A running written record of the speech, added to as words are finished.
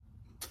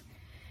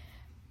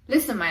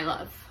Listen, my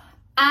love,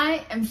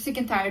 I am sick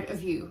and tired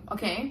of you,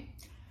 okay?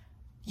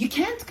 You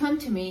can't come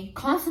to me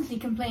constantly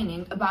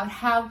complaining about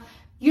how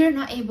you're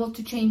not able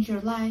to change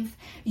your life,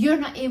 you're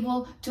not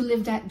able to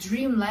live that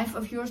dream life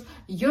of yours,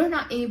 you're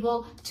not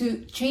able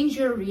to change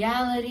your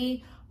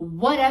reality,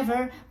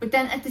 whatever, but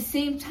then at the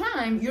same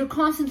time, you're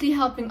constantly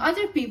helping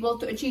other people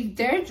to achieve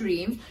their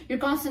dreams, you're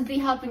constantly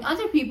helping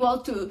other people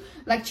to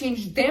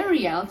change their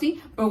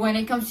reality, but when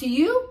it comes to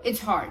you, it's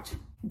hard.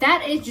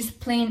 That is just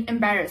plain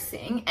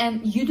embarrassing,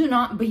 and you do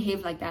not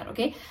behave like that,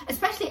 okay?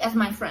 Especially as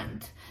my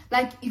friend.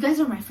 You guys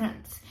are my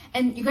friends,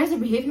 and you guys are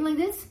behaving like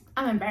this.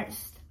 I'm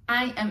embarrassed.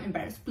 I am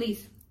embarrassed.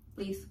 Please.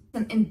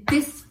 And in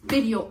this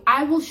video,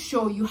 I will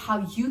show you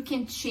how you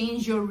can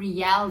change your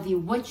reality,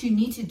 what you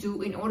need to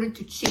do in order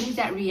to change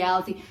that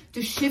reality,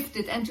 to shift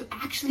it, and to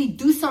actually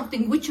do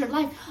something with your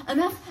life.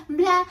 Enough,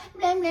 blah,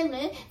 blah, blah,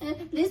 blah.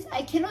 Liz,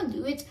 I cannot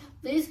do it.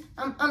 Liz,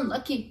 I'm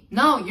unlucky.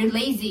 No, you're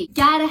lazy.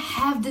 Gotta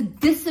have the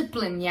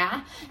discipline,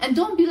 yeah? And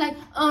don't be like,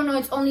 oh no,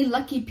 it's only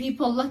lucky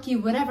people, lucky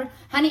whatever.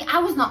 Honey, I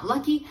was not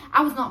lucky.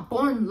 I was not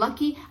born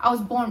lucky. I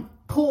was born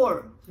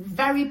poor.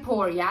 Very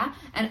poor, yeah?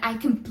 And I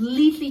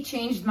completely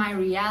changed my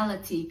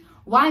reality.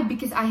 Why?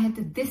 Because I had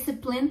the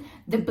discipline,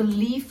 the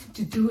belief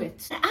to do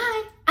it. And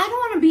I don't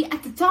want to be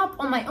at the top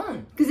on my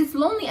own, because it's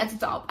lonely at the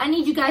top. I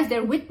need you guys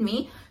there with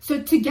me,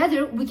 so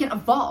together we can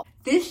evolve.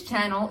 This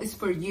channel is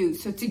for you,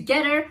 so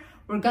together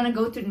we're gonna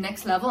go to the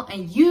next level,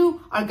 and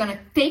you are gonna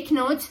take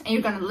notes and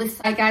you're gonna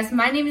listen. Hi guys,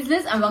 my name is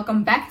Liz and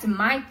welcome back to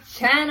my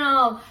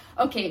channel.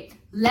 Okay,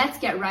 let's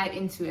get right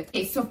into it.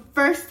 Okay, so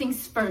first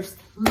things first,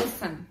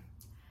 listen.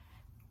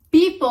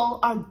 People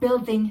are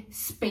building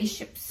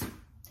spaceships.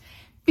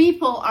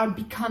 People are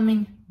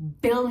becoming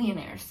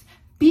billionaires.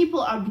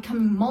 People are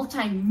becoming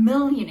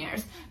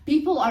multi-millionaires.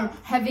 People are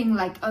having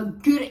a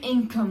good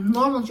income,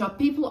 normal job.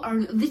 People are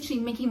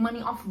literally making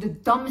money off of the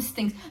dumbest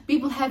things.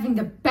 People having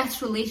the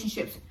best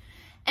relationships.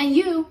 And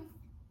you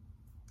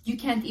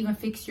can't even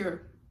fix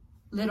your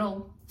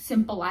little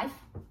simple life.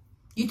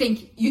 You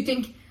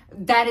think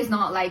that is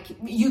not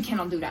you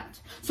cannot do that.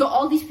 So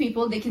all these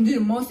people, they can do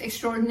the most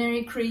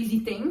extraordinary, crazy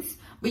things,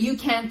 but you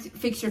can't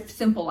fix your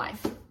simple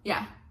life.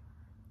 Yeah.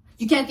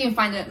 You can't even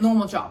find a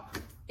normal job.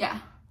 Yeah.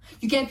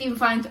 You can't even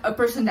find a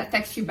person that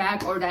texts you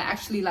back or that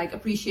actually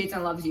appreciates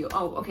and loves you.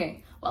 Oh,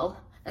 okay.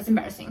 Well, that's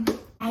embarrassing.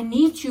 I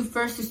need you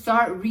first to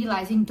start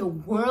realizing the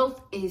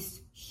world is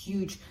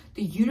huge.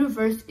 The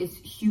universe is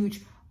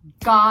huge.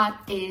 God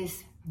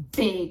is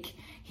big.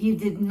 He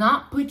did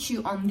not put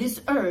you on this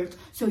earth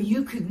so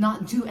you could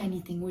not do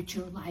anything with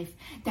your life.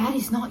 That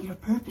is not your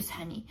purpose,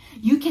 honey.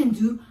 You can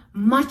do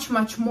much,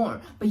 much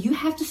more, but you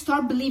have to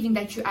start believing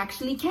that you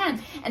actually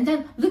can. And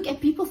then look at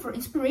people for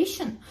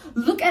inspiration.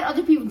 Look at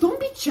other people.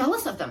 Don't be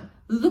jealous of them.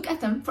 Look at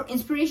them for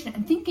inspiration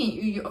and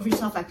thinking of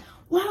yourself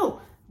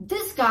wow,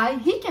 this guy,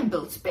 he can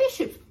build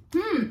spaceships.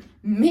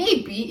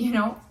 Maybe,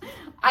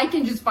 I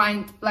can just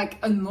find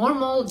a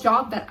normal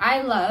job that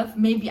I love.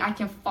 Maybe I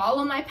can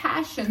follow my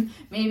passion.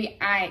 Maybe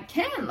I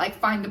can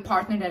find the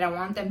partner that I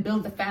want and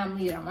build the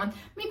family that I want.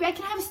 Maybe I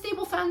can have a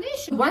stable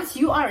foundation. Once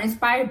you are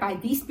inspired by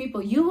these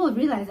people, you will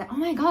realize that, oh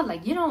my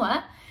God, you know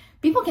what?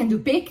 People can do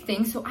big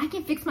things, so I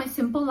can fix my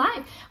simple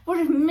life.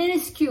 We're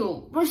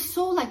minuscule. We're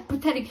so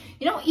pathetic.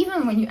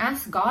 Even when you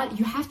ask God,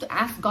 you have to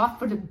ask God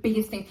for the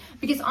biggest thing.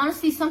 Because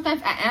honestly,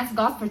 sometimes I ask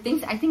God for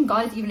things, I think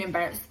God is even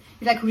embarrassed.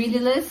 He's like, really,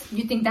 Liz?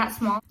 You think that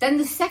small? Then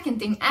the second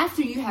thing,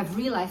 after you have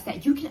realized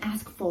that you can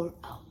ask for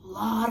a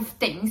lot of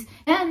things,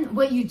 then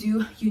what you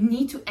do, you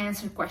need to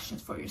answer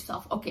questions for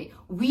yourself. Okay,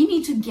 we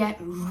need to get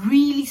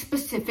really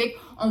specific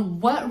on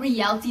what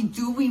reality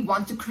do we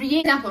want to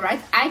create. For example,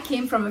 right? I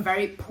came from a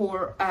very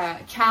poor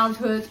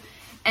childhood.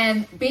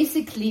 And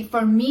basically,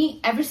 for me,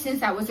 ever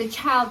since I was a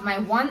child, my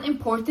one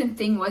important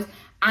thing was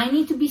I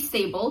need to be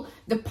stable.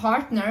 The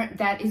partner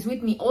that is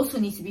with me also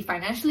needs to be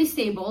financially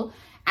stable.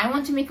 I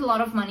want to make a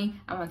lot of money.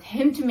 I want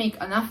him to make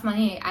enough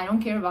money. I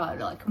don't care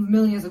about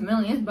millions of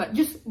millions, but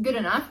just good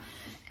enough.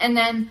 And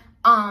then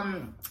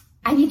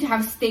I need to have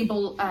a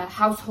stable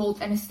household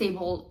and a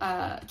stable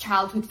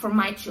childhood for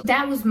my children.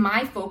 That was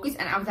my focus,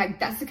 and I was like,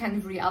 that's the kind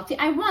of reality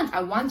I want.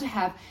 I want to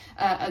have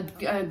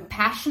a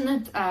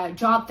passionate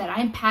job that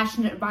I'm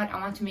passionate about. I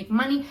want to make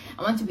money.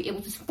 I want to be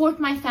able to support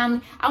my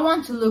family. I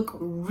want to look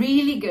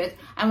really good.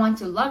 I want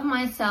to love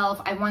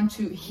myself. I want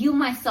to heal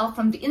myself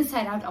from the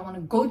inside out. I want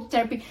to go to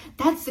therapy.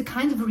 That's the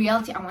kind of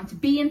reality I want to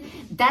be in.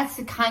 That's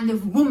the kind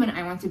of woman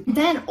I want to be.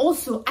 Then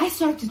also, I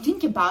started to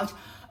think about,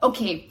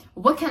 okay,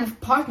 what kind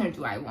of partner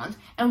do I want?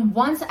 And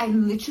once I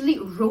literally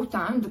wrote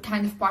down the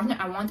kind of partner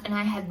I want, and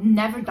I had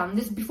never done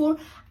this before,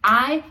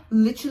 I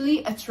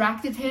literally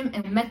attracted him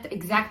and met the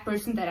exact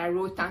person that I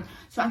wrote down.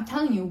 So I'm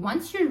telling you,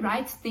 once you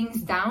write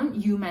things down,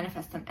 you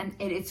manifest them, and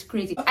it's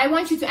crazy. I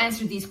want you to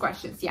answer these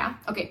questions, yeah?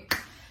 Okay.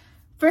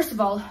 First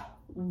of all,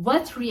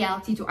 what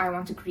reality do I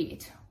want to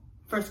create?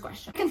 First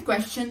question. Second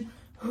question,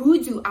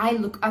 who do I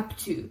look up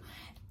to?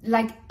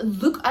 like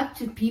look up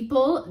to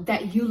people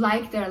that you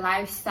like their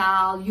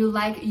lifestyle. You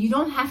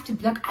don't have to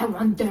be like, I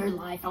want their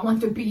life, I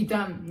want to be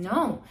them.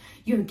 No,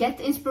 you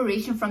get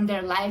inspiration from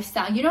their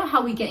lifestyle. You know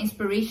how we get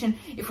inspiration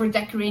if we're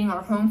decorating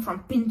our home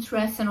from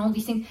Pinterest and all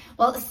these things?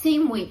 Well, the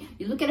same way,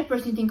 you look at a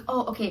person and think,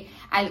 oh, okay,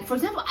 for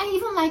example, I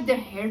even like their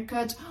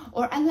haircut,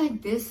 or I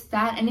like this,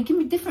 that, and it can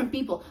be different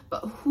people,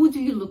 but who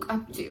do you look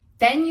up to?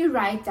 Then you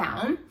write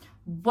down,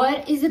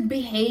 what is a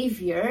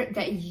behavior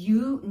that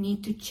you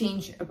need to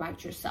change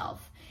about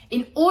yourself?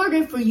 In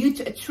order for you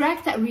to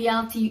attract that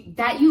reality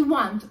that you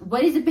want,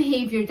 what is the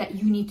behavior that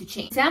you need to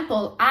change? For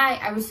example,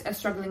 I was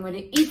struggling with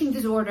an eating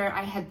disorder.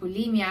 I had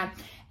bulimia.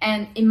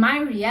 And in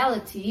my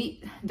reality,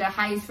 the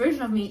highest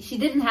version of me, she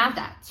didn't have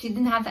that. She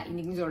didn't have that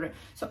eating disorder.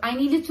 So I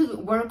needed to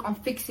work on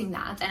fixing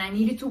that. And I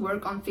needed to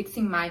work on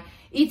fixing my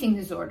eating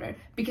disorder,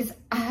 because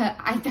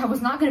that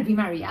was not going to be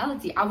my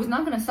reality. I was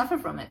not going to suffer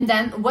from it.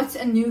 Then what's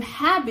a new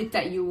habit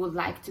that you would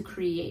like to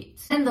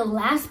create? And the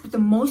last but the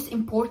most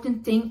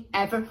important thing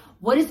ever,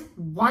 what is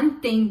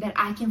one thing that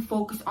I can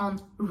focus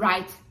on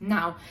right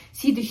now?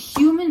 See, the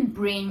human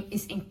brain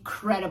is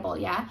incredible,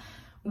 yeah?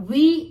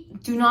 We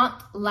do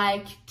not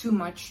like too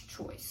much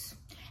choice.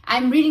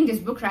 I'm reading this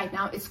book right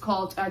now. It's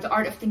called The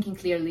Art of Thinking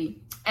Clearly.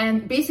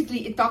 And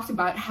basically it talks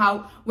about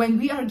how when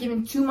we are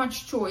given too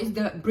much choice,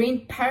 the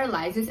brain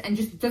paralyzes and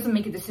just doesn't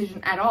make a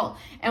decision at all.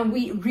 And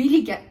we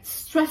really get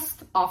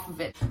stressed off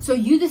of it. So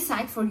you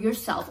decide for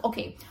yourself,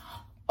 okay,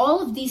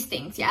 all of these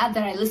things, yeah,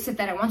 that I listed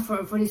that I want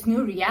for this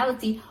new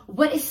reality,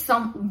 what is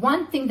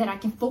one thing that I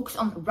can focus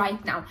on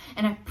right now?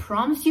 And I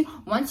promise you,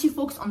 once you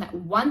focus on that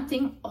one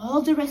thing,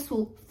 all the rest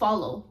will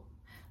follow.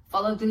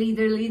 Follow the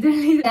leader.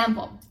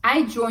 Example,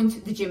 I joined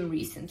the gym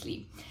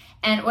recently.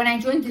 And when I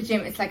joined the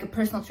gym, it's like a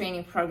personal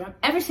training program.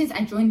 Ever since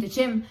I joined the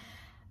gym,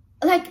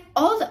 like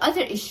all the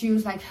other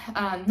issues, like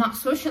not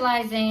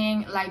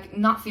socializing, like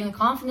not feeling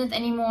confident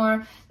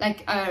anymore,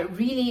 like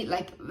really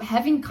like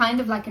having kind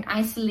of like an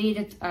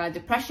isolated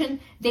depression,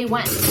 they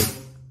went.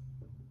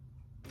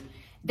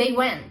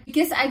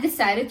 Because I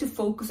decided to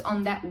focus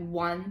on that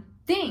one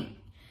thing.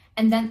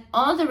 And then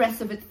all the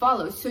rest of it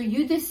follows. So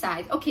you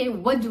decide, okay,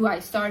 what do I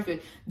start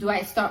with? Do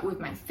I start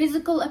with my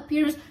physical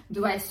appearance?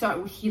 Do I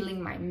start with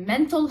healing my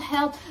mental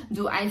health?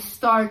 Do I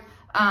start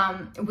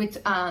with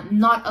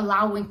not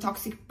allowing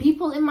toxic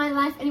people in my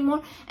life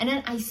anymore? And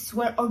then I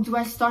swear, or do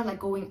I start like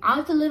going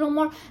out a little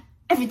more?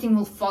 Everything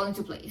will fall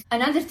into place.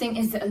 Another thing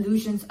is the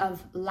illusions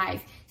of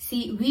life.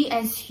 See, we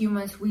as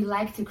humans, we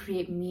like to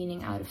create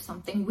meaning out of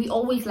something. We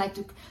always like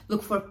to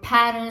look for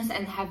patterns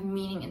and have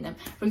meaning in them.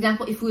 For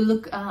example, if we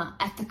look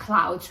at the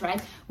clouds,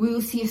 right? We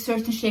will see a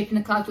certain shape in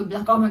the cloud. We'll be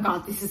like, oh my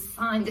God, this is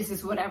sign, this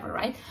is whatever,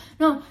 right?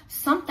 No,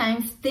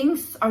 sometimes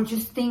things are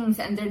just things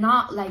and they're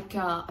not like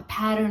a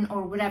pattern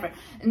or whatever.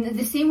 And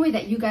the same way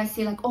that you guys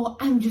say like, oh,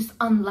 I'm just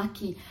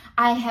unlucky.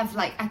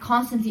 I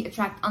constantly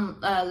attract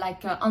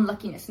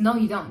unluckiness. No,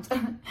 you don't.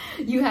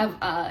 you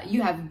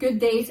have good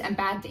days and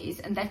bad days,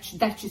 and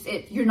that's just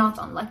it. You're not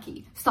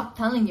unlucky. Stop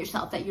telling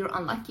yourself that you're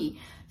unlucky.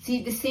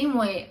 See, the same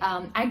way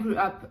I grew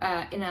up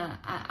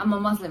I'm a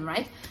Muslim,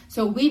 right?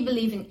 So we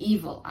believe in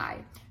evil eye.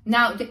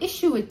 Now the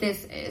issue with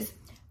this is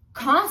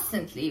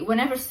constantly,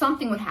 whenever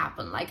something would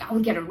happen, like I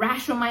would get a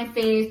rash on my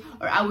face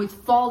or I would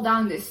fall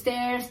down the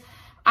stairs,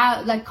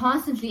 I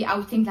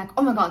would think like,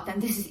 oh my God, then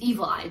this is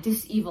evil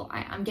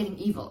eye, I'm getting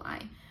evil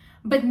eye.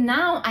 But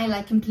now I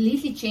like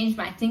completely changed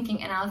my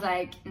thinking and I was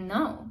like,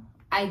 no,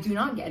 I do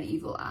not get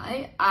evil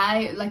eye.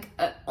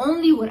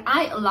 Only what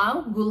I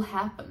allow will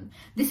happen.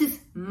 This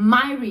is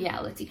my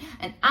reality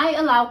and I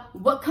allow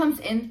what comes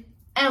in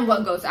and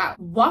what goes out.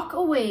 Walk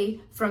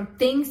away from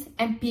things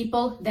and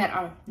people that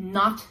are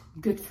not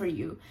good for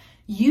you.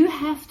 You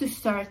have to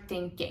start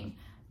thinking,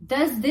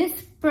 does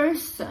this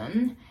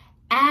person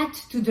add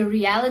to the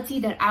reality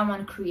that I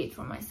want to create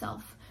for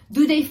myself?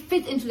 Do they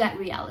fit into that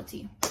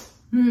reality?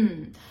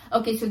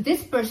 Okay, so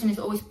this person is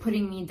always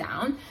putting me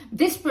down.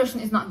 This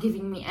person is not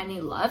giving me any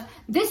love.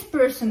 This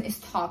person is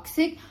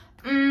toxic.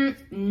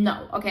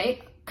 No,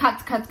 okay,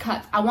 cut.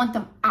 I want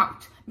them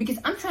out because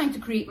I'm trying to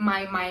create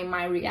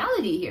my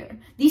reality here.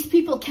 These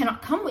people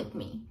cannot come with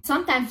me.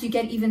 Sometimes you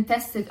get even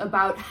tested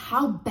about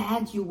how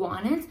bad you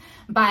want it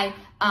by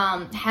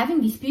having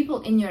these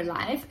people in your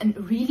life,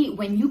 and really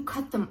when you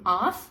cut them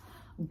off,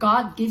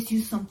 God gives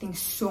you something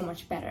so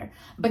much better.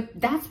 But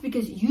that's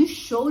because you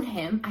showed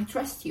him, I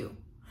trust you.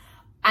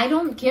 I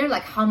don't care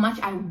like how much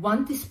I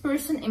want this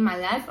person in my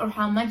life, or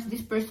how much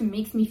this person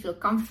makes me feel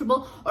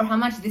comfortable, or how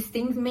much this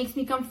thing makes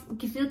me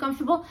feel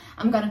comfortable.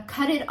 I'm gonna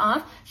cut it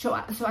off so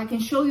I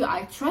can show you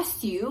I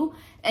trust you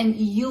and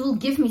you will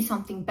give me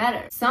something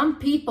better. Some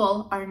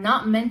people are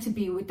not meant to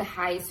be with the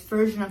highest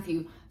version of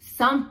you.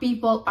 Some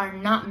people are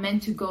not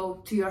meant to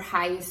go to your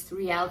highest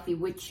reality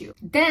with you.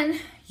 Then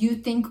you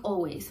think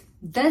always,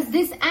 does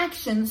this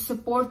action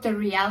support the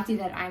reality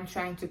that I'm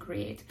trying to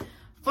create?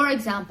 For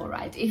example,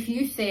 right, if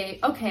you say,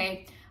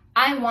 okay,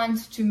 I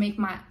want to make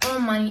my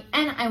own money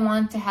and I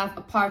want to have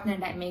a partner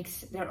that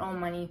makes their own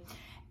money,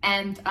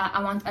 and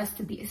I want us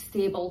to be a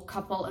stable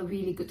couple, a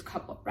really good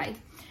couple, right?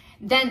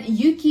 then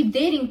you keep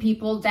dating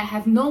people that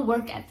have no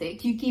work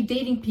ethic. You keep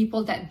dating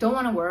people that don't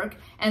want to work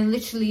and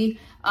literally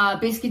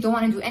basically don't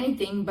want to do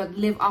anything but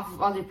live off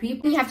of other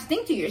people. You have to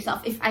think to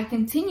yourself, if I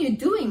continue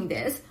doing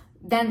this,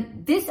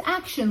 then this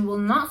action will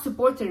not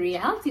support the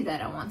reality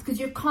that I want, because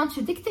you're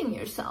contradicting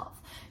yourself.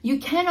 You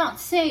cannot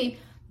say,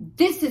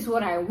 this is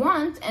what I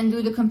want, and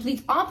do the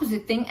complete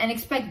opposite thing and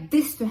expect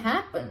this to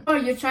happen. Or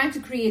you're trying to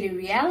create a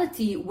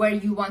reality where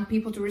you want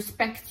people to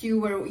respect you,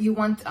 where you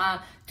want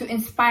to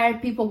inspire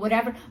people,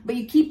 whatever, but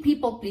you keep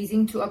people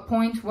pleasing to a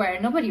point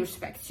where nobody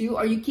respects you,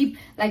 or you keep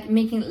like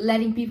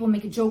letting people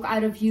make a joke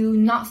out of you,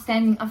 not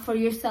standing up for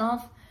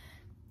yourself.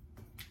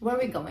 Where are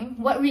we going?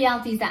 What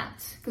reality is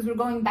that? Because we're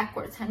going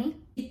backwards, honey.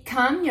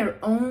 Become your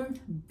own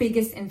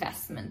biggest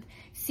investment.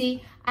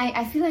 See,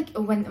 I feel like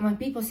when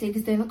people say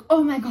this, they're like,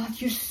 oh my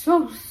God, you're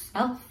so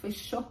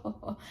selfish.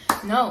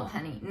 No,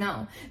 honey,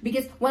 no.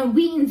 Because when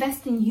we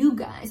invest in you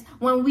guys,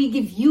 when we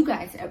give you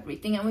guys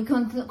everything and we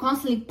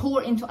constantly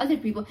pour into other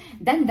people,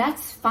 then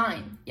that's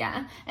fine,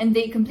 yeah? And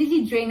they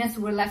completely drain us,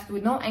 we're left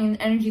with no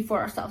energy for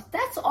ourselves.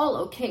 That's all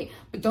okay.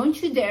 But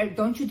don't you dare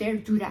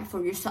do that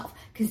for yourself,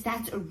 because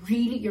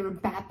you're a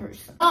bad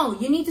person. Oh,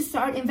 you need to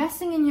start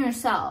investing in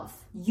yourself.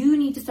 You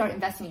need to start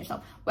investing in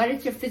yourself, whether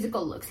it's your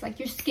physical looks, like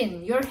your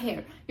skin, your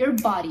hair, your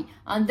body,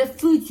 the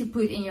foods you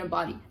put in your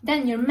body,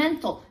 then your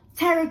mental,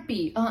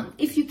 therapy.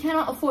 If you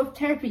cannot afford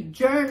therapy,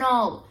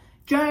 journal,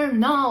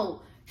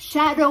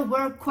 shadow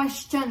work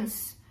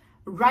questions,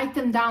 write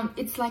them down.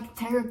 It's like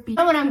therapy. You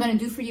know what I'm going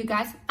to do for you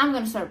guys? I'm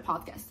going to start a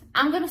podcast.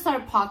 I'm going to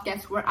start a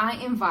podcast where I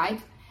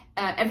invite,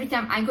 every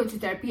time I go to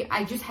therapy,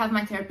 I just have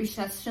my therapy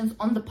sessions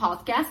on the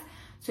podcast.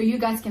 So you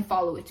guys can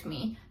follow it to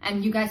me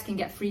and you guys can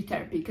get free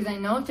therapy, because I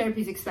know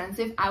therapy is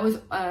expensive. I was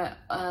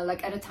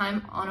like at a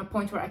time on a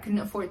point where I couldn't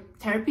afford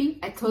therapy.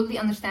 I totally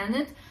understand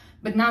it.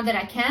 But now that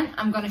I can,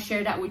 I'm going to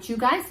share that with you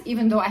guys,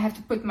 even though I have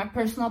to put my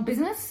personal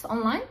business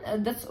online.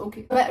 That's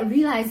okay. But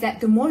realize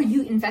that the more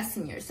you invest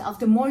in yourself,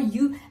 the more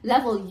you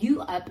level you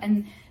up,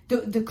 and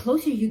the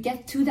closer you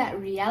get to that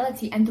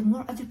reality, and the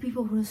more other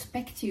people will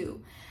respect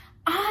you.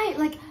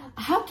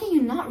 How can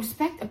you not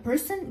respect a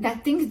person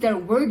that thinks they're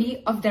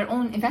worthy of their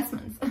own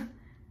investments?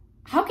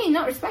 How can you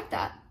not respect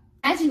that?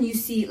 Imagine you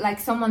see like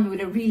someone with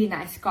a really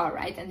nice car,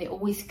 right? And they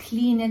always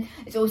clean it.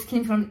 It's always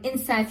clean from the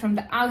inside, from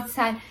the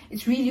outside.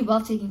 It's really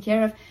well taken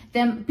care of.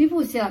 Then people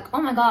would say like,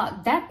 oh my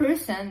God, that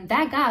person,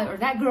 that guy or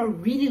that girl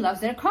really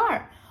loves their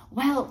car.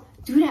 Well,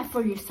 do that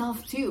for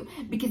yourself too,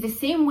 because the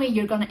same way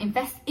you're gonna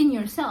invest in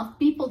yourself,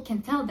 people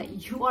can tell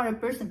that you are a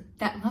person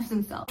that loves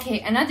themselves.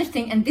 Okay, another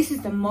thing, and this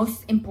is the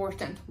most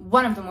important,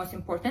 one of the most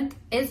important,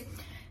 is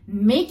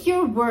make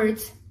your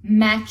words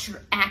match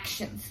your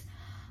actions.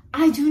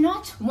 I do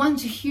not want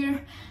to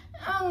hear,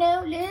 oh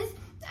no, Liz,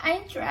 I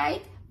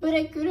tried, but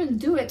I couldn't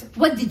do it.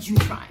 What did you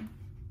try?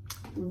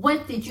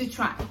 What did you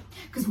try?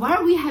 Because why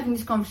are we having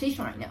this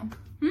conversation right now?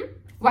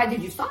 Why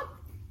did you stop?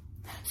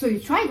 So you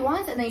tried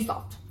once and then you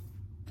stopped.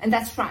 And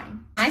that's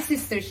trying. My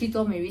sister, she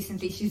told me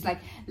recently, she's like,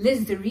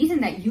 Liz, the reason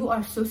that you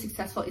are so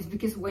successful is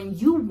because when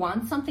you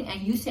want something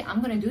and you say,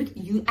 I'm gonna do it,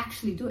 you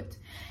actually do it.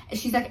 And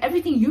she's like,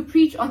 everything you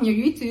preach on your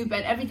YouTube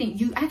and everything,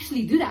 you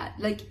actually do that.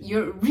 Like,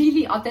 you're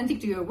really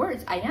authentic to your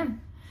words. I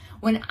am.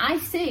 When I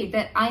say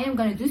that I am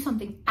gonna do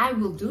something, I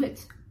will do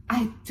it.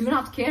 I do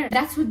not care.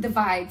 That's what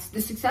divides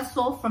the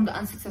successful from the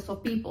unsuccessful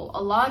people.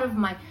 A lot of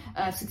my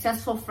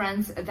successful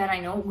friends that I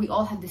know, we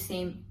all have the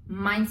same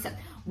mindset.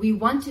 We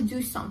want to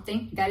do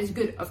something that is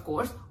good, of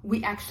course.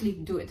 We actually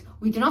do it.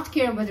 We do not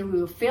care whether we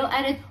will fail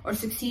at it or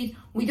succeed.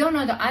 We don't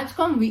know the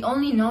outcome. We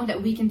only know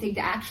that we can take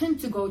the action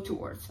to go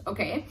towards,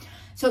 okay?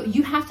 So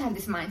you have to have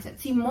this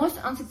mindset. See, most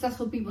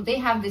unsuccessful people, they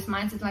have this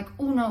mindset like,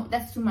 oh no,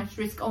 that's too much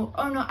risk. Oh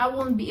no, I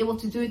won't be able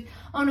to do it.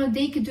 Oh no,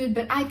 they could do it,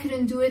 but I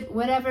couldn't do it,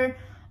 whatever.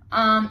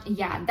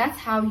 Yeah, that's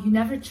how you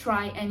never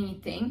try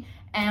anything.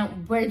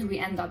 And where do we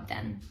end up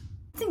then?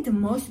 I think the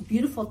most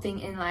beautiful thing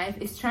in life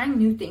is trying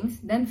new things,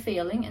 then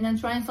failing, and then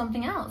trying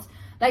something else.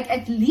 Like,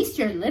 at least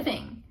you're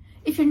living.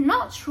 If you're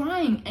not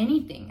trying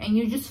anything and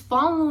you're just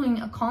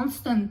following a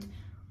constant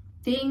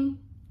thing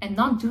and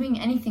not doing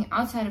anything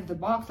outside of the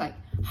box, like,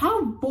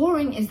 how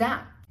boring is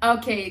that?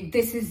 Okay,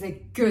 this is a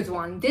good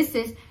one. This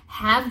is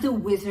have the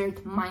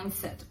wizard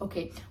mindset.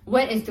 Okay,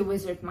 what is the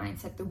wizard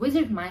mindset? The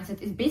wizard mindset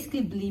is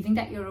basically believing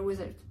that you're a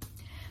wizard.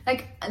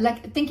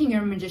 Like thinking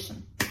you're a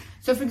magician.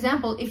 So for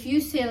example, if you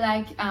say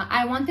like,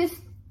 I want this,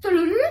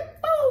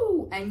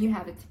 and you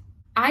have it.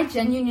 I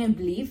genuinely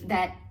believe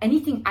that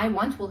anything I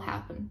want will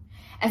happen.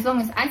 As long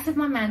as I set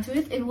my mind to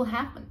it, it will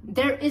happen.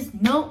 There is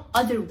no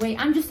other way.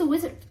 I'm just a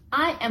wizard.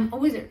 I am a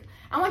wizard.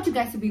 I want you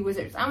guys to be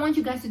wizards. I want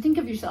you guys to think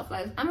of yourself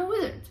like, I'm a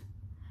wizard.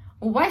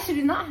 Well, why should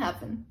it not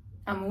happen?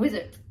 I'm a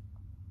wizard.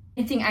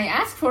 Anything I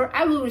ask for,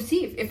 I will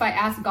receive. If I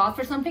ask God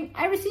for something,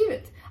 I receive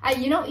it. I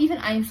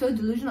am so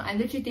delusional. I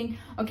literally think,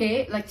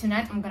 okay, like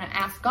tonight I'm gonna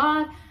ask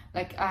God,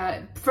 like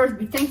first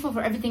be thankful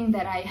for everything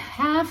that I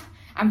have.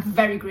 I'm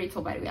very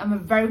grateful, by the way. I'm a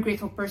very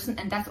grateful person,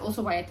 and that's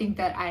also why I think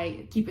that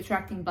I keep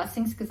attracting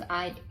blessings, because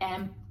I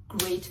am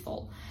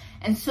grateful.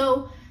 And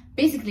so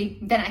basically,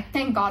 then I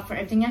thank God for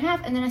everything I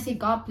have, and then I say,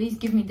 God, please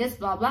give me this,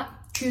 blah, blah.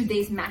 2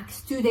 days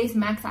max. 2 days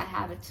max, I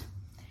have it.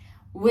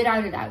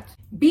 Without a doubt.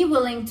 Be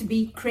willing to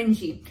be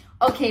cringy.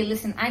 Okay,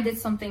 listen, I did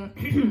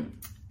something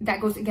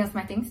that goes against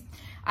my things.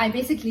 I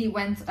basically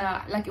went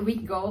like a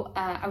week ago,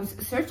 I was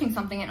searching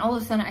something, and all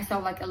of a sudden I saw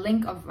like a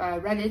link of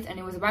Reddit, and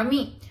it was about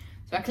me.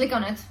 So I click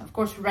on it. Of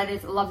course,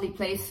 Reddit, a lovely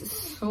place,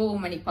 so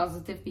many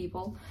positive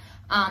people.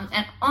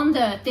 And on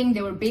the thing,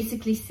 they were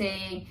basically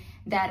saying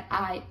that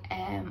I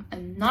am a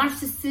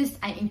narcissist,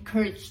 I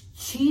encourage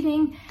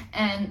cheating,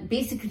 and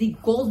basically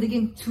gold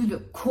digging to the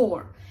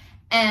core.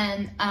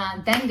 And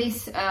then they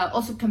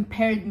also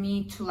compared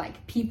me to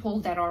like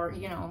people that are,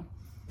 you know,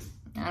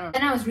 I don't know.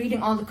 Then I was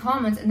reading all the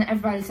comments, and then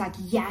everybody's like,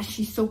 yeah,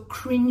 she's so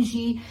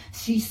cringy,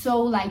 she's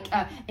so like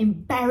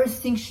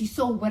embarrassing, she's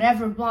so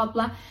whatever, blah,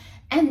 blah.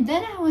 And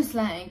then I was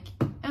like,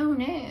 oh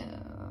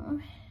no,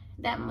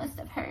 that must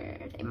have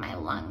hurt in my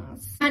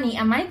lungs. Honey,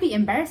 I might be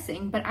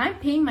embarrassing, but I'm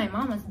paying my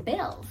mama's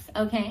bills,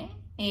 okay?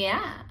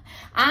 Yeah.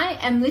 I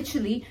am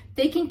literally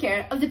taking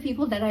care of the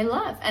people that I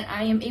love, and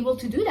I am able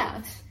to do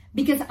that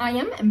because I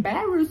am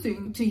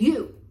embarrassing to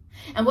you.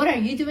 And what are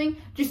you doing?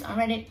 Just on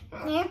Reddit,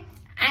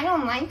 I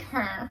don't like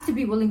her. To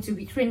be willing to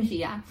be cringy,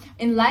 yeah.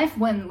 In life,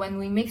 when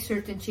we make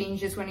certain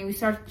changes, when we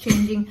start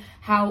changing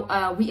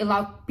how we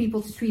allow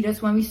people to treat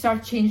us, when we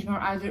start changing our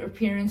outer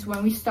appearance,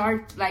 when we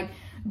start like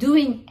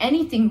doing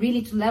anything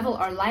really to level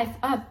our life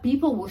up,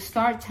 people will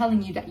start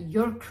telling you that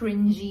you're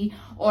cringy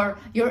or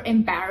you're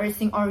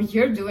embarrassing or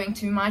you're doing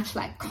too much,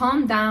 like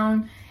calm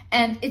down.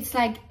 And it's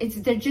like,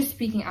 they're just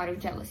speaking out of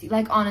jealousy,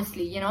 like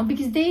honestly, you know,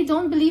 because they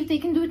don't believe they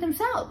can do it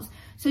themselves.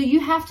 So you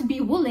have to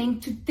be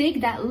willing to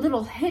take that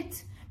little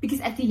hit,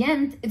 because at the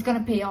end, it's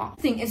gonna pay off.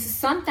 The thing is,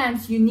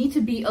 sometimes you need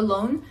to be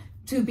alone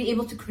to be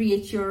able to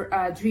create your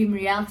dream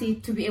reality,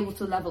 to be able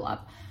to level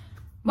up.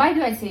 Why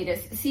do I say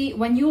this? See,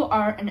 when you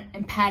are an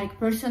empathic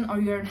person or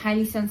you're a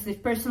highly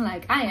sensitive person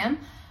like I am,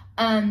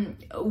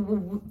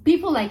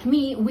 people like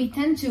me, we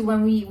tend to,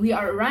 when we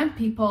are around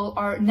people,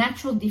 our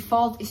natural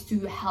default is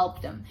to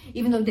help them.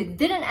 Even though they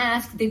didn't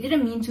ask, they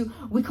didn't mean to,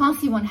 we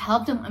constantly want to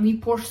help them, and we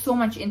pour so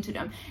much into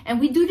them. And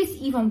we do this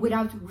even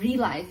without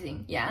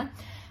realizing, yeah?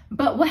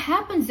 But what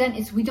happens then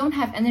is we don't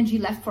have energy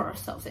left for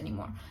ourselves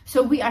anymore.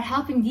 So we are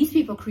helping these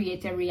people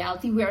create their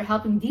reality. We are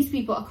helping these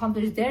people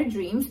accomplish their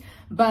dreams,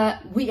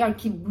 but we are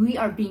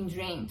being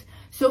drained.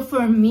 So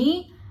for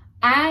me,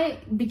 I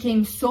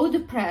became so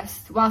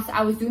depressed whilst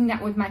I was doing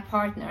that with my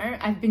partner.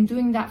 I've been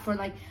doing that for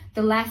like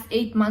the last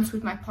 8 months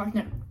with my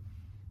partner.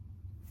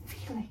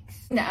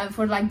 Felix.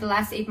 For like the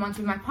last 8 months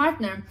with my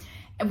partner,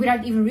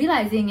 without even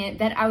realizing it,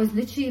 that I was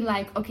literally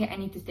like, okay, I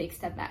need to take a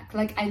step back.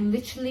 Like I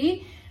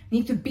literally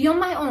need to be on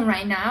my own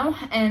right now,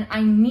 and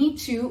I need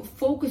to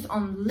focus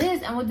on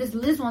Liz and what does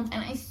Liz want.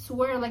 And I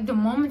swear, like the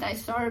moment I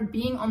started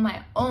being on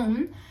my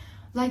own,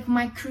 like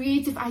my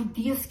creative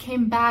ideas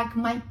came back,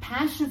 my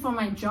passion for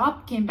my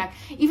job came back.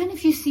 Even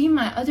if you see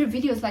my other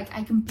videos, like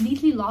I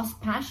completely lost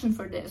passion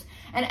for this,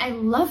 and I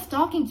love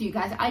talking to you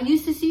guys. I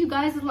used to see you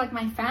guys as like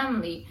my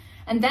family,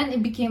 and then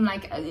it became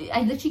like,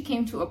 I literally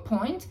came to a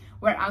point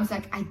where I was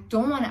like, I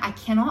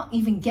cannot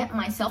even get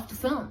myself to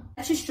film.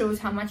 That just shows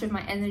how much of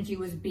my energy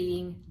was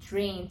being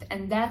drained.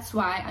 And that's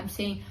why I'm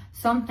saying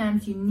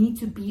sometimes you need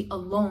to be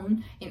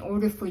alone in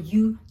order for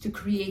you to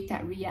create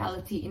that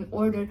reality, in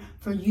order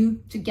for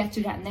you to get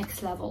to that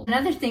next level.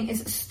 Another thing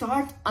is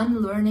start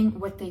unlearning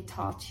what they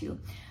taught you.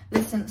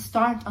 Listen,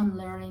 start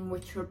unlearning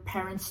what your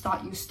parents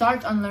taught you.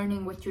 Start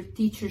unlearning what your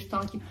teachers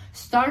taught you.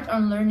 Start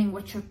unlearning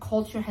what your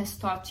culture has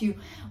taught you.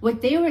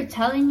 What they were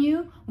telling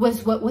you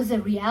was what was a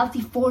reality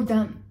for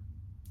them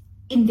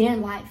in their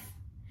life.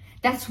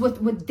 That's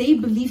what they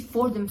believed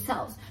for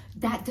themselves.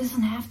 That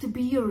doesn't have to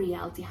be your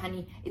reality,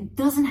 honey. It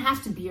doesn't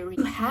have to be your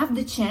reality. You have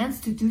the chance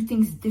to do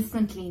things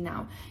differently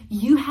now.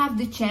 You have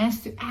the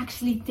chance to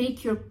actually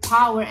take your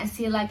power and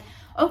say like,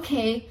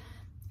 okay,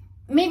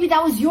 maybe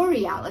that was your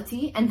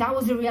reality and that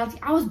was the reality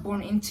I was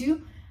born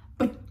into,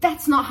 but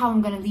that's not how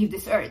I'm gonna leave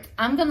this earth.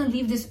 I'm gonna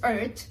leave this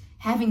earth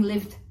having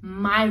lived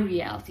my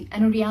reality,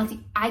 and a reality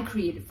I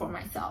created for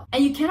myself.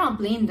 And you cannot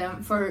blame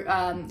them for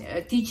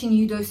teaching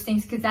you those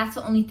things, because that's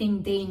the only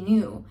thing they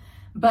knew.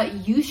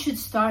 But you should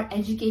start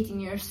educating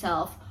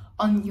yourself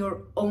on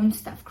your own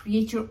stuff.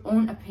 Create your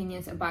own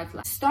opinions about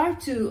life. Start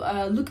to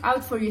look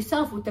out for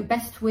yourself what the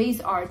best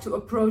ways are to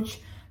approach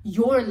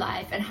your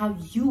life and how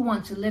you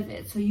want to live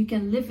it, so you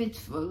can live it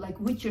like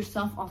with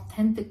yourself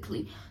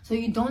authentically, so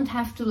you don't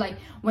have to like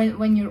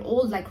when you're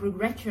old like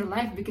regret your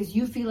life because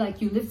you feel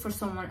like you live for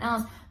someone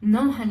else.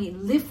 No, honey,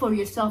 live for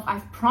yourself. I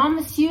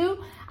promise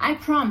you,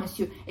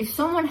 if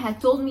someone had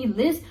told me,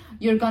 Liz,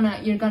 you're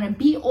gonna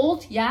be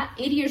old, yeah,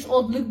 80 years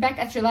old, look back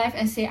at your life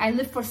and say I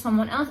live for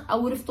someone else, I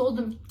would have told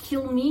them,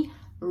 kill me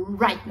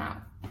right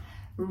now,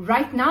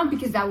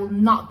 because that will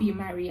not be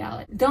my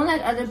reality. Don't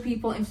let other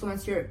people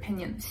influence your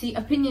opinion. See,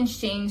 opinions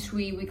change,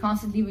 we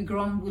constantly, we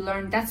grow, we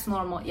learn, that's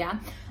normal, yeah?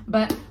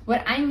 But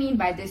what I mean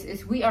by this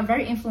is we are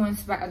very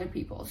influenced by other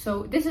people.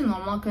 So this is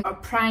normal because our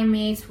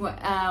primates,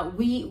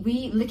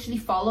 we literally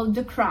follow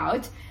the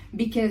crowd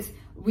because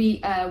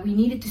we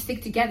needed to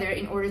stick together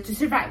in order to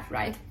survive,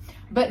 right?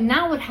 But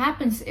now what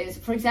happens is,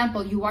 for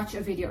example, you watch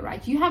a video,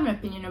 right? You have an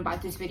opinion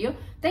about this video,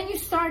 then you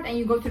start and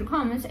you go to the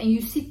comments and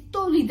you see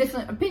totally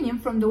different opinion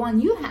from the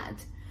one you had.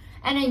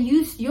 And then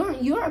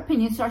your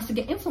opinion starts to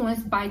get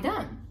influenced by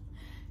them.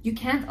 You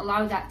can't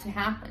allow that to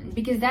happen,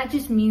 because that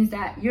just means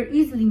that you're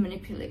easily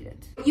manipulated.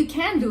 What you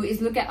can do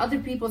is look at other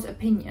people's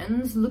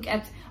opinions, look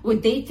at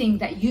what they think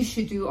that you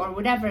should do or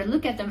whatever,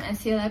 look at them and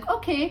say like,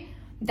 okay,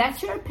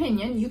 that's your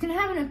opinion, you can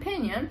have an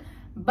opinion,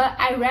 but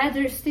I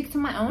rather stick to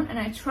my own and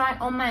I try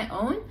on my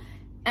own.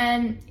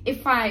 And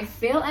if I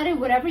fail at it,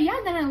 whatever, yeah,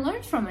 then I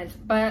learned from it.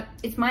 But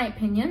it's my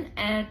opinion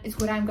and it's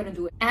what I'm gonna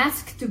do.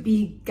 Ask to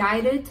be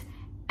guided,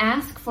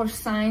 ask for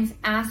signs,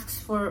 ask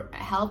for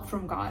help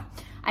from God.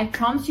 I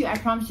promise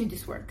you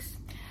this works.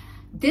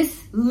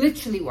 This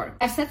literally works.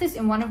 I've said this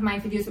in one of my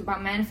videos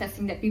about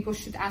manifesting, that people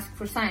should ask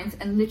for signs,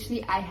 and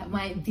literally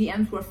my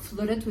DMs were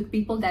flooded with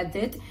people that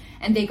did,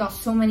 and they got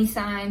so many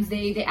signs.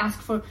 They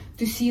asked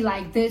to see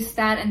like this,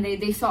 that, and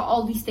they saw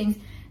all these things.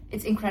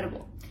 It's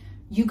incredible.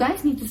 You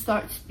guys need to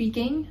start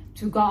speaking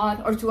to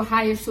God or to a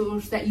higher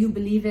source that you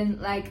believe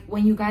in. Like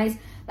when you guys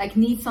like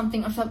need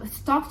something or something,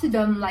 talk to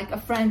them like a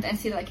friend and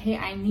say like, hey,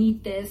 I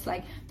need this.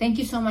 Like, thank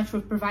you so much for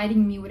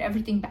providing me with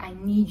everything, but I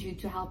need you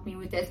to help me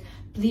with this.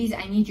 Please,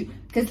 I need you.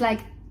 Because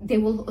like they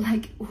will,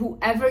 like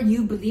whoever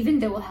you believe in,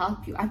 they will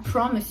help you. I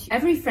promise you.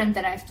 Every friend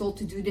that I've told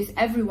to do this,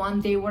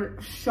 everyone, they were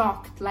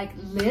shocked. Like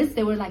Liz,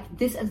 they were like,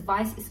 this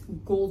advice is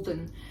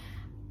golden.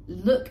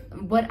 Look,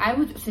 what I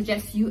would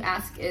suggest you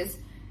ask is,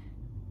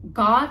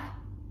 God,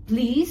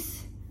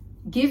 please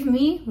give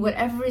me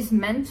whatever is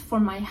meant for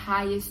my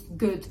highest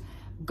good.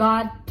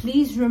 God,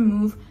 please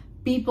remove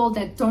people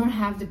that don't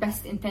have the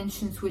best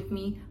intentions with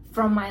me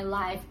from my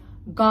life.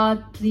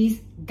 God,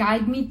 please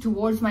guide me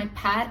towards my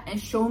path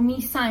and show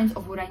me signs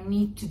of what I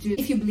need to do.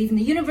 If you believe in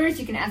the universe,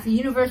 you can ask the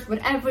universe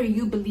whatever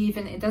you believe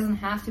in. It doesn't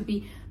have to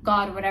be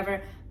God or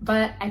whatever.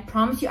 But I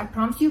promise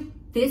you,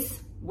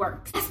 this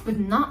works. Last but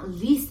not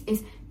least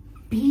is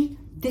be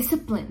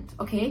disciplined,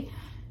 okay?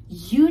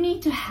 You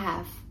need to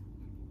have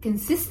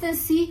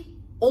consistency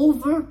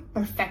over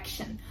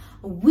perfection.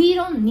 We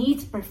don't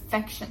need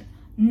perfection.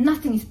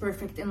 Nothing is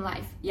perfect in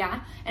life,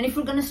 yeah? And if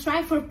we're gonna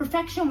strive for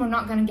perfection, we're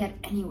not gonna get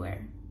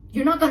anywhere.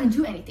 You're not gonna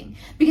do anything,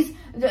 because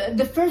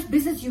the first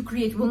business you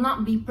create will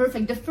not be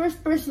perfect. The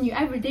first person you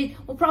ever date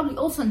will probably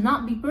also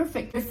not be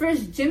perfect. The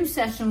first gym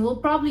session will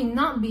probably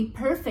not be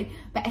perfect,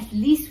 but at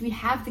least we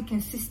have the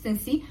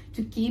consistency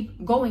to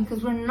keep going,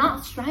 because we're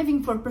not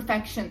striving for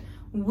perfection.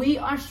 We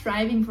are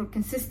striving for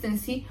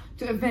consistency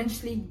to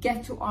eventually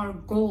get to our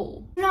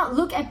goal. Do not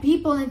look at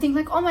people and think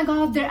like, oh my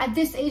God, they're at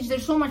this age, they're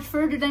so much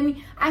further than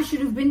me, I should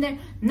have been there.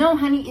 No,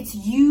 honey, it's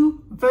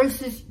you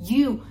versus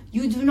you.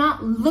 You do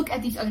not look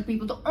at these other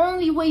people. The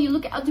only way you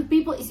look at other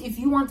people is if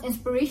you want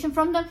inspiration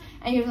from them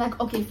and you're like,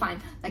 okay,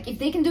 fine. Like if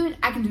they can do it,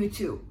 I can do it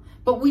too.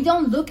 But we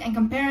don't look and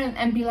compare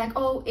and be like,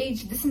 oh,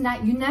 age, this and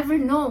that. You never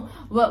know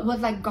what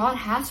like God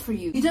has for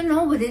you. You don't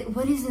know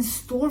what is in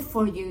store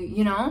for you,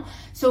 you know?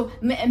 So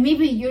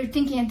maybe you're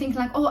thinking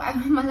like, oh,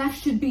 my life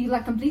should be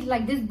like completely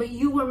like this, but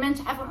you were meant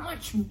to have a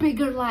much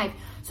bigger life.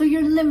 So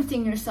you're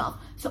limiting yourself.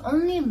 So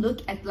only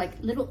look at like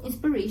little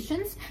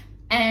inspirations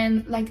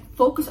and like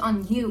focus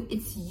on you.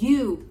 It's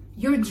you.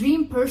 Your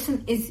dream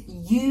person is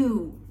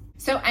you.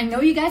 So I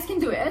know you guys can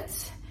do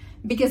it.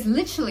 Because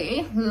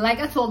literally, like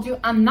I told you,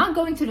 I'm not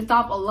going to the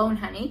top alone,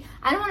 honey.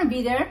 I don't want to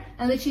be there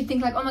and literally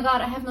think like, oh my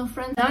God, I have no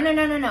friends.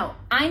 No.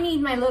 I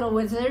need my little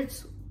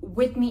wizards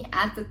with me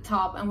at the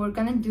top, and we're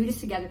gonna do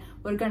this together.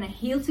 We're gonna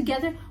heal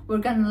together. We're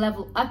gonna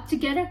level up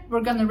together.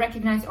 We're gonna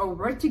recognize our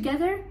worth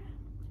together.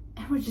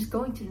 And we're just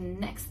going to the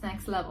next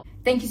level.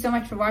 Thank you so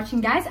much for watching,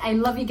 guys. I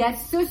love you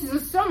guys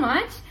so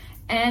much.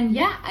 And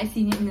yeah, I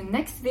see you in the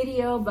next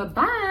video.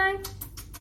 Bye-bye.